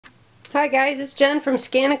Hi guys, it's Jen from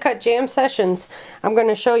ScanNCut Jam Sessions. I'm going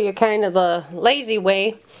to show you kind of the lazy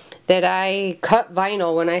way that I cut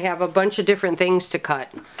vinyl when I have a bunch of different things to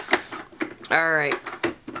cut. Alright.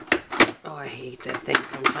 Oh, I hate that thing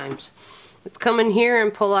sometimes. Let's come in here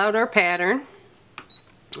and pull out our pattern.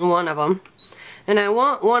 One of them. And I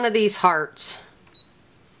want one of these hearts.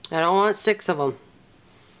 I don't want 6 of them.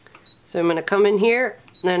 So I'm going to come in here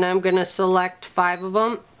and I'm going to select 5 of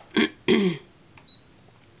them.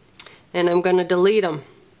 And I'm going to delete them.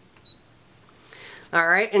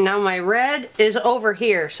 Alright, and now my red is over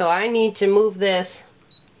here, so I need to move this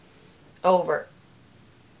over.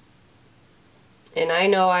 And I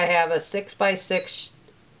know I have a 6x6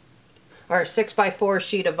 or 6x4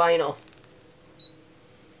 sheet of vinyl.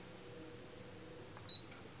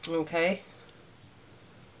 Okay.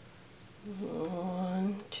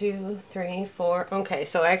 1, 2, 3, 4. Okay,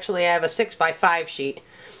 so actually I have a 6x5 sheet.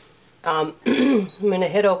 I'm going to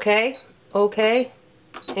hit OK, OK,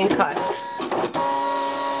 and cut.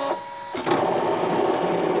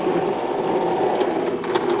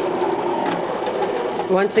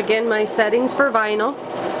 Once again, my settings for vinyl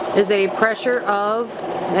is a pressure of,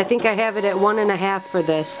 I think I have it at 1.5 for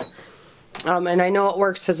this. And I know it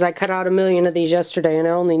works because I cut out 1 million of these yesterday and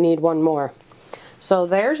I only need 1 more. So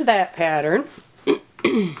there's that pattern.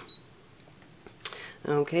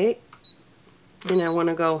 Okay. And I want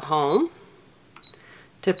to go home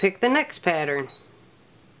to pick the next pattern.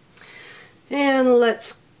 And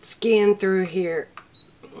let's scan through here.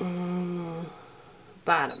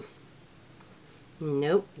 Bottom.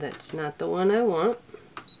 Nope, that's not the one I want.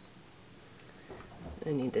 I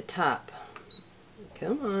need the top.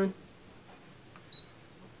 Come on.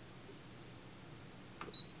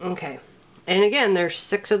 Okay. And again, there's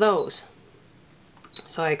 6 of those.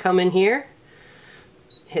 So I come in here,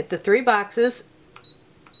 hit the 3 boxes,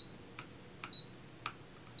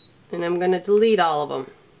 and I'm going to delete all of them.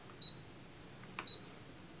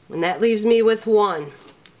 And that leaves me with 1.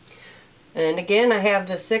 And again, I have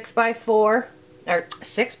the 6x4 or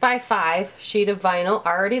 6x5 sheet of vinyl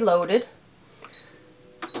already loaded.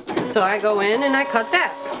 So I go in and I cut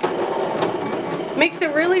that. Makes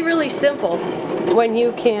it really, really simple when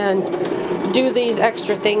you can do these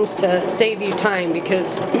extra things to save you time,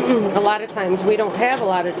 because a lot of times we don't have a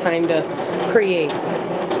lot of time to create.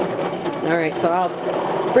 Alright, so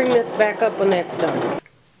I'll bring this back up when that's done.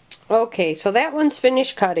 Okay, so that one's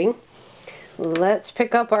finished cutting. Let's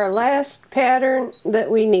pick up our last pattern that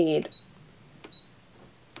we need.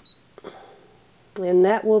 And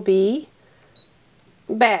that will be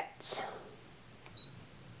bats.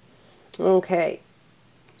 Okay.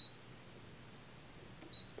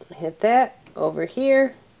 Hit that over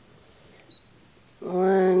here.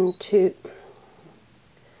 1, 2.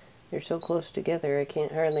 They're so close together I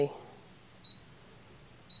can't hardly.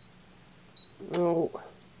 Oh.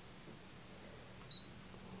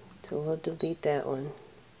 So we'll delete that one.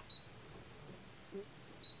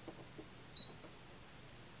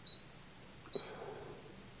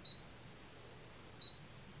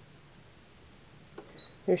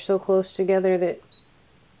 They're so close together that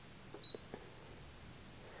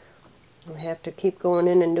I have to keep going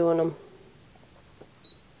in and doing them.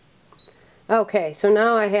 Okay, so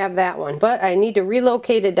now I have that one, but I need to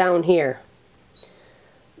relocate it down here.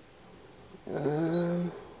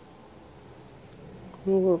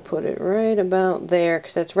 We'll put it right about there,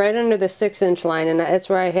 because that's right under the 6-inch line, and that's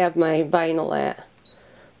where I have my vinyl at.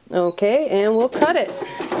 Okay, and we'll cut it.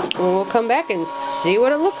 And we'll come back and see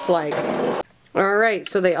what it looks like. Alright,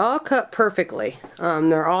 so they all cut perfectly.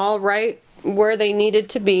 They're all right where they needed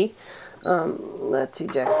to be. Let's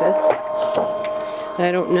eject this. I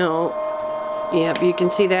don't know. Yep, you can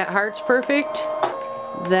see that heart's perfect.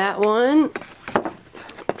 That one.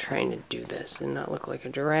 I'm trying to do this and not look like a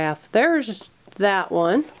giraffe. There's that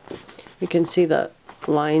one. You can see the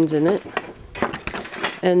lines in it.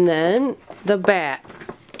 And then the bat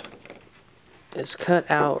is cut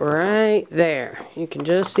out right there. You can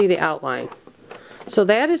just see the outline. So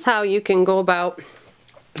that is how you can go about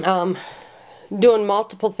doing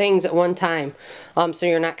multiple things at one time. So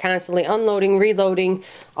you're not constantly unloading, reloading,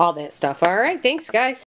 all that stuff. Alright, thanks guys.